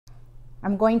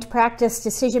I'm going to practice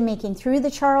decision making through the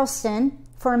Charleston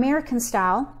for American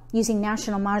style using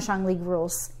National Mahjong League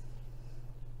rules.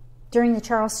 During the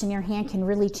Charleston, your hand can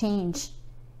really change.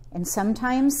 And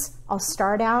sometimes I'll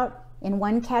start out in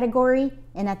one category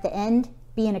and at the end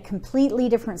be in a completely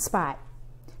different spot.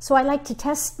 So I like to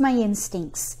test my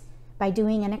instincts by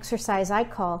doing an exercise I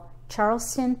call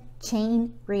Charleston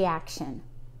Chain Reaction.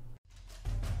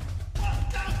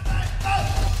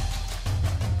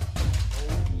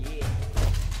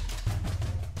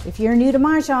 If you're new to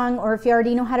Mahjong, or if you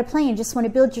already know how to play and just want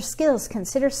to build your skills,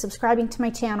 consider subscribing to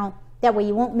my channel. That way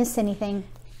you won't miss anything.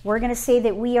 We're going to say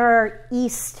that we are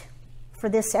east for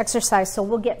this exercise, so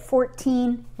we'll get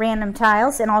 14 random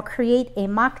tiles, and I'll create a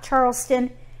mock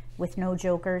Charleston with no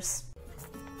jokers.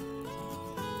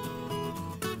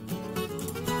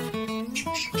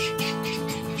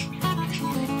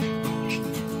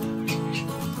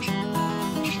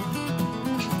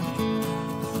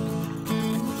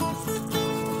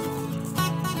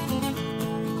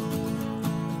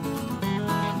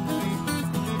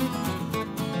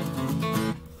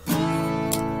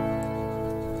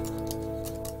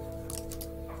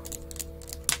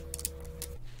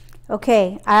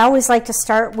 Okay, I always like to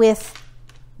start with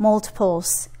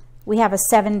multiples. We have a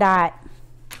 7 dot.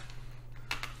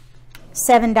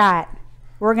 7 dot.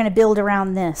 We're going to build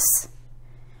around this.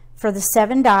 For the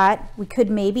 7 dot, we could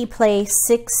maybe play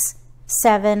 6,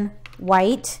 7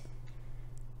 white.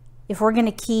 If we're going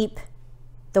to keep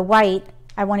the white,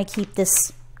 I want to keep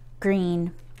this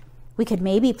green. We could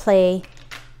maybe play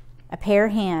a pair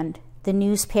hand, the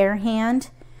news pair hand,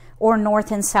 or north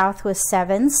and south with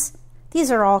 7s. These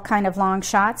are all kind of long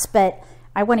shots, but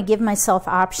I want to give myself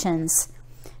options.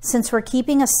 Since we're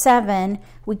keeping a 7,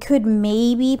 we could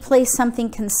maybe play something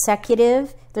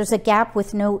consecutive. There's a gap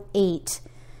with no 8,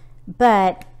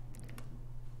 but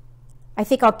I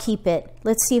think I'll keep it.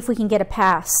 Let's see if we can get a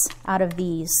pass out of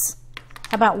these.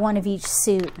 How about one of each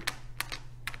suit?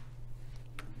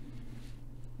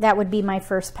 That would be my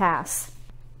first pass.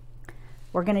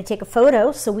 We're going to take a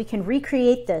photo so we can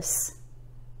recreate this.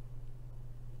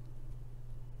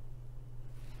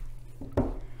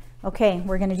 Okay,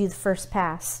 we're going to do the first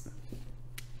pass.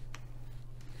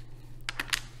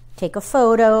 Take a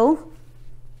photo.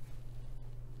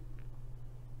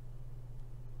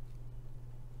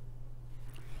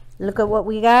 Look at what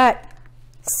we got.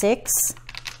 6,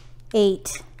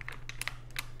 8.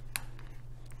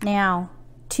 Now,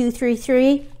 2, 3,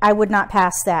 3, I would not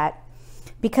pass that.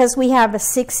 Because we have a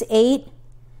 6, 8,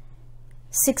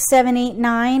 6, 7, 8,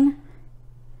 9,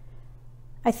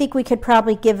 I think we could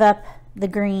probably give up the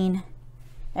green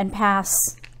and pass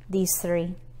these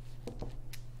 3.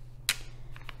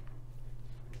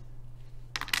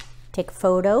 Take a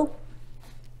photo.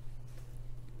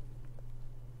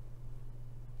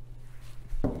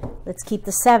 Let's keep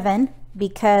the 7,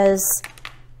 because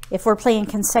if we're playing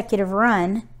consecutive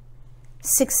run,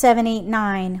 6, 7, 8,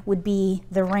 9 would be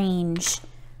the range.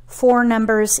 4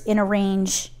 numbers in a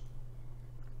range,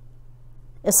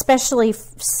 especially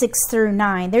 6 through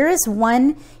 9. There is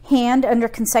one hand under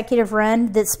consecutive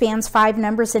run that spans 5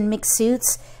 numbers in mixed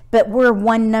suits, but we're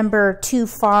 1 number too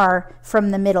far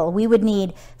from the middle. We would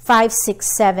need 5,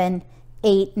 6, 7,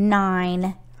 8,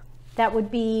 9. That would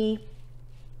be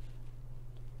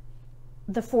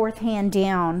the 4th hand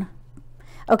down.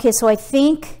 Okay, so I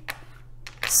think,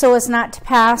 so as not to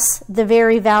pass the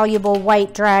very valuable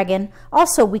white dragon,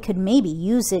 also we could maybe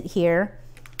use it here.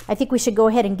 I think we should go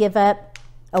ahead and give up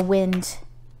a wind.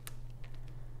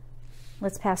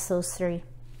 Let's pass those 3.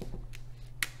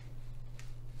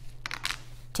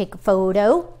 Take a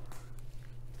photo.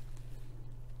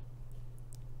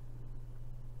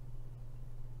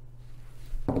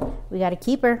 We got a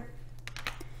keeper.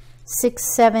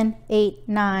 6, 7, 8,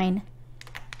 9.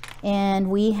 And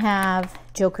we have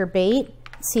joker bait.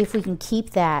 Let's see if we can keep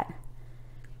that.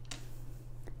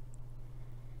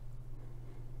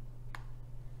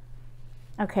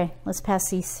 Okay, let's pass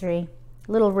these 3.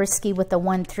 A little risky with the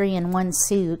 1, 3 and 1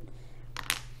 suit.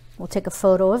 We'll take a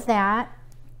photo of that.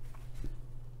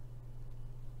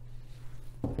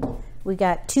 We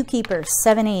got 2 keepers,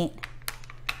 7, 8.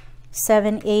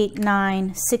 7, 8,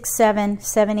 9, 6, 7,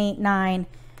 7, 8, 9.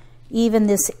 Even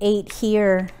this 8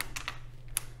 here.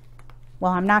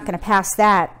 Well, I'm not going to pass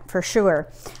that for sure.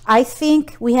 I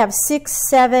think we have 6,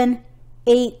 7,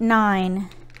 8, 9.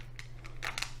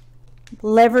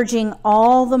 Leveraging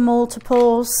all the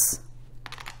multiples.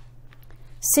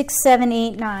 6, 7,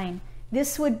 8, 9.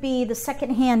 This would be the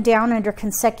second hand down under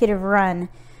consecutive run.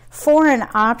 For an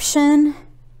option,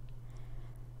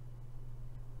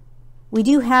 we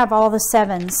do have all the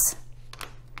 7s.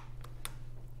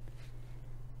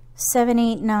 7,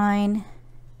 8, 9.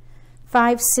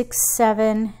 5, 6,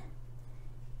 7,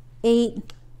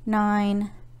 8,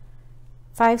 9,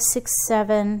 5, 6,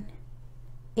 7,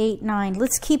 8, 9.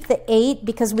 Let's keep the 8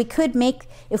 because we could make,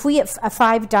 if we get a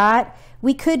 5 dot,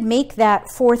 we could make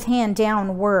that fourth hand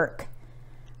down work.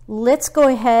 Let's go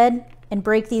ahead and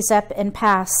break these up and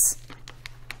pass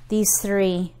these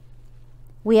 3.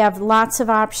 We have lots of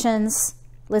options.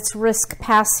 Let's risk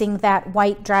passing that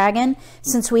white dragon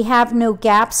since we have no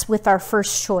gaps with our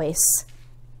first choice.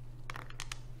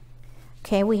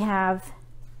 Okay, we have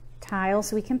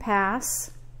tiles we can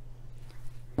pass.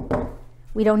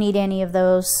 We don't need any of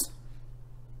those.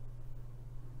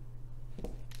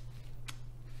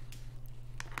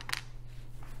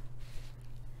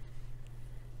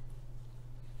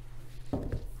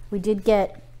 We did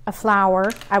get a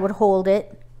flower. I would hold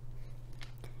it.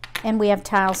 And we have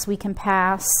tiles we can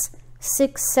pass.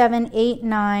 6, 7, 8,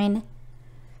 9.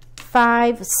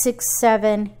 5, 6,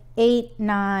 7, 8,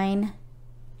 9.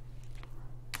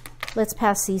 Let's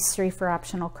pass these 3 for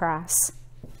optional cross.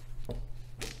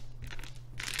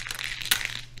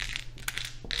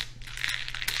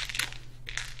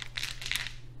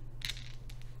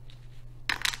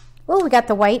 Oh, we got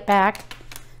the white back.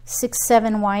 6,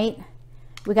 7 white.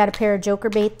 We got a pair of joker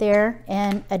bait there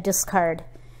and a discard.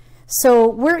 So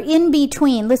we're in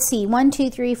between. Let's see, 1, 2,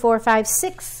 3, 4, 5,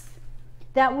 6.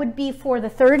 That would be for the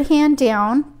third hand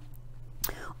down.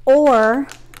 Or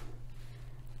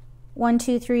 1,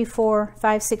 2, 3, 4,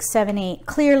 5, 6, 7, 8.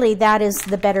 Clearly that is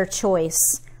the better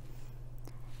choice.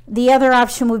 The other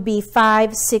option would be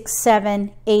 5, 6,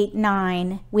 7, 8,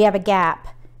 9. We have a gap.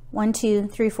 1, 2,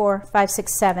 3, 4, 5,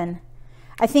 6, 7.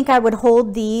 I think I would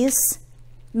hold these,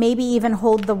 maybe even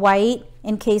hold the white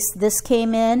in case this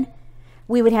came in.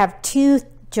 We would have 2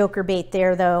 joker bait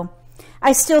there though.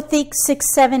 I still think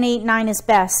 6, 7, 8, 9 is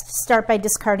best. Start by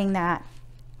discarding that.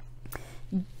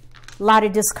 A lot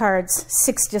of discards,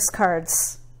 6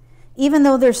 discards. Even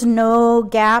though there's no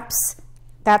gaps,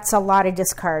 that's a lot of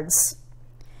discards.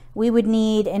 We would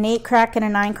need an 8 crack and a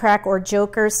 9 crack or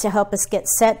jokers to help us get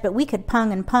set, but we could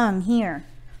pung and pung here.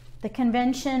 The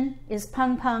convention is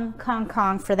pung pung kong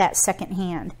kong for that second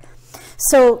hand.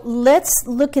 So let's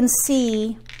look and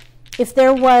see if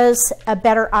there was a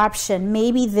better option.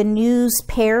 Maybe the news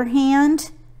pair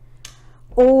hand,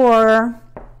 or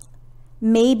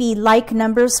maybe like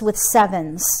numbers with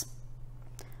 7s.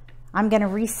 I'm going to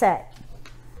reset.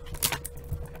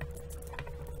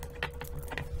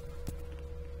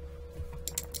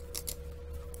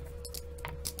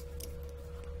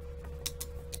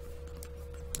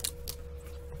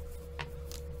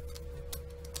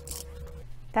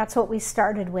 That's what we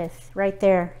started with right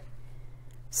there.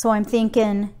 So I'm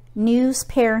thinking news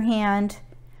pair hand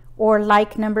or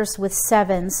like numbers with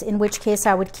 7s, in which case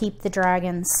I would keep the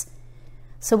dragons.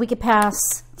 So we could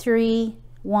pass 3,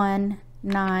 1,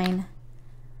 9,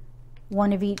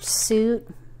 1 of each suit.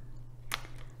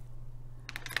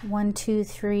 1, 2,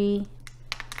 3.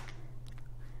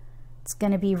 It's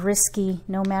going to be risky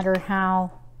no matter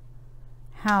how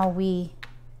we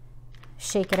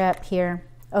shake it up here.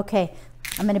 Okay.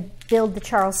 I'm going to build the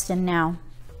Charleston now.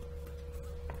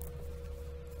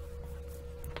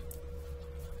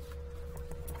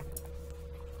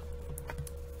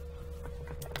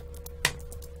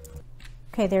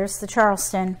 Okay, there's the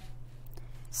Charleston.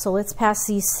 So let's pass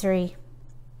these 3.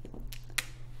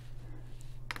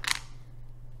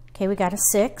 Okay, we got a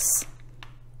 6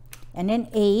 and an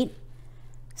 8.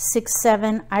 6,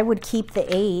 7. I would keep the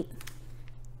 8.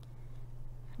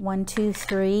 1, 2,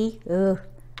 3. Ugh.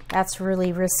 That's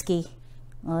really risky.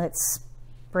 Let's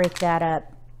break that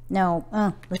up.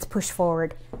 No, let's push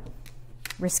forward.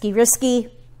 Risky,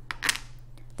 risky.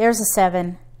 There's a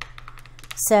 7.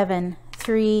 7,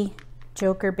 3,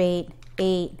 joker bait,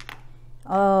 8.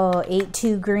 Oh, 8,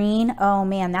 2 green. Oh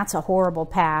man, that's a horrible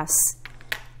pass.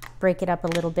 Break it up a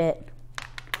little bit.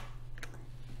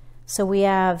 So we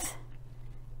have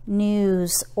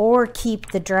news, or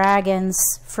keep the dragons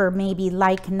for maybe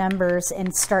like numbers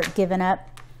and start giving up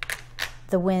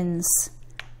the wins.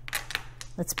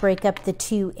 Let's break up the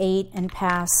 2, 8 and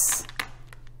pass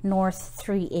north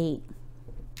 3, 8.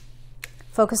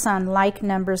 Focus on like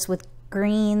numbers with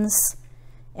greens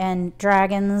and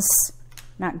dragons,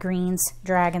 not greens,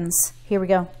 dragons. Here we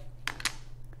go.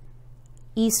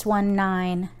 East 1,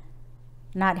 9,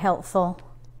 not helpful.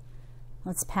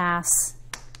 Let's pass.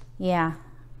 Yeah.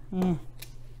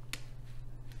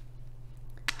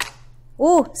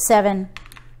 Ooh, 7,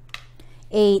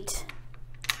 8,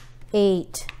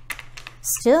 8.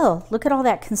 Still, look at all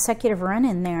that consecutive run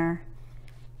in there.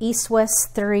 East,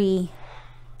 west 3.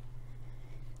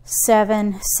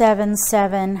 7, 7,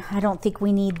 7. I don't think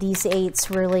we need these 8s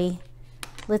really.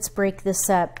 Let's break this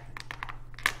up.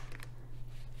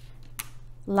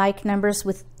 Like numbers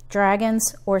with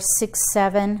dragons or 6,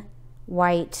 7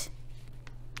 white.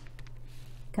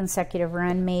 Consecutive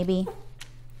run maybe.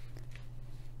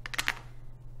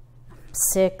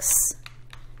 6,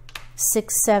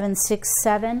 6, 7, 6,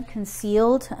 7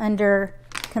 concealed under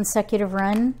consecutive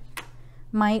run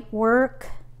might work.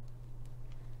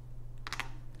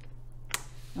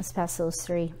 Let's pass those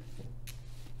 3.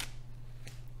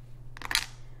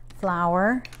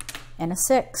 Flower and a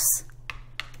 6.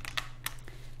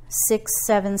 6,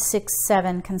 7, 6,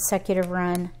 7 consecutive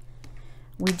run.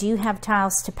 We do have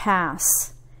tiles to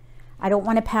pass. I don't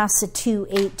want to pass a 2,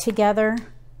 8 together.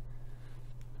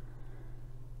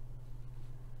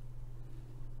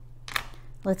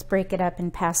 Let's break it up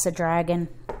and pass a dragon.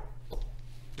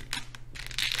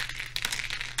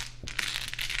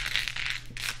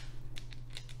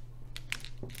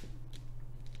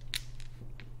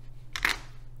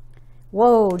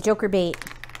 Whoa, joker bait.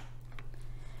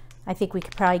 I think we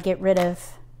could probably get rid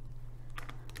of.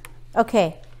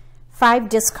 Okay, 5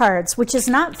 discards, which is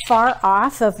not far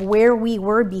off of where we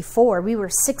were before. We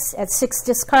were at 6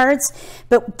 discards,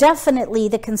 but definitely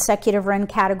the consecutive run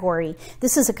category.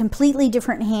 This is a completely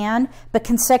different hand, but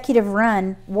consecutive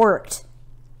run worked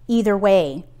either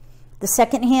way. The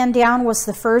second hand down was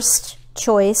the first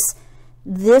choice.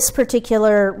 This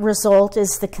particular result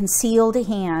is the concealed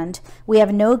hand. We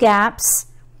have no gaps,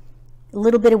 a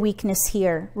little bit of weakness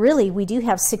here. Really, we do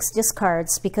have 6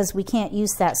 discards because we can't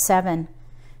use that 7.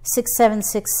 6, 7,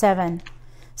 6, 7.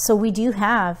 So we do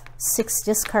have 6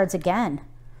 discards again.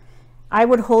 I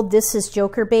would hold this as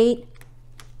joker bait.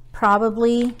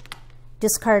 Probably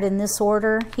discard in this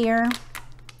order here.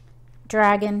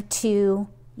 Dragon, 2,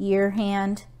 year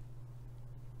hand,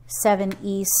 7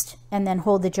 east, and then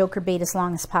hold the joker bait as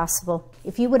long as possible.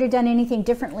 If you would have done anything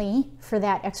differently for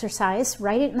that exercise,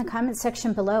 write it in the comment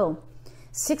section below.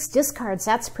 6 discards,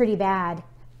 that's pretty bad,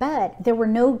 but there were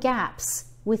no gaps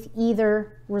with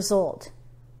either result,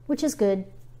 which is good.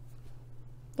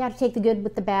 Got to take the good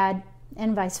with the bad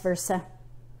and vice versa.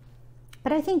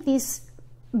 But I think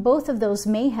both of those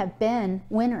may have been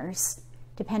winners,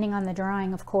 depending on the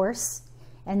drawing, of course.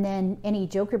 And then any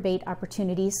joker bait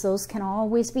opportunities, those can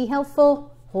always be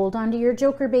helpful. Hold on to your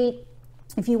joker bait.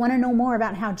 If you want to know more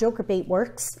about how joker bait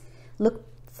works, look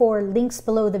for links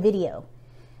below the video.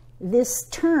 This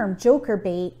term, joker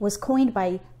bait, was coined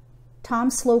by Tom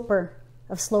Sloper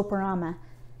of Sloperama.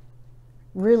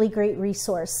 Really great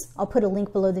resource. I'll put a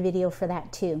link below the video for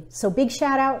that too. So big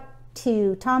shout out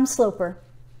to Tom Sloper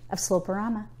of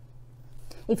Sloperama.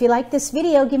 If you like this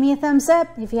video, give me a thumbs up.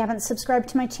 If you haven't subscribed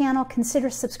to my channel, consider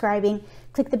subscribing.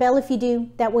 Click the bell if you do.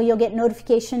 That way you'll get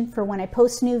notification for when I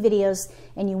post new videos,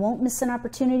 and you won't miss an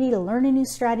opportunity to learn a new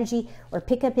strategy or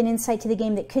pick up an insight to the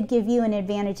game that could give you an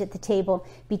advantage at the table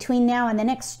between now and the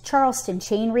next Charleston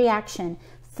chain reaction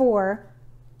for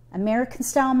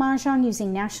American-style Mahjong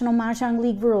using National Mahjong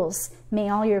League rules. May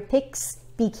all your picks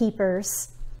be keepers.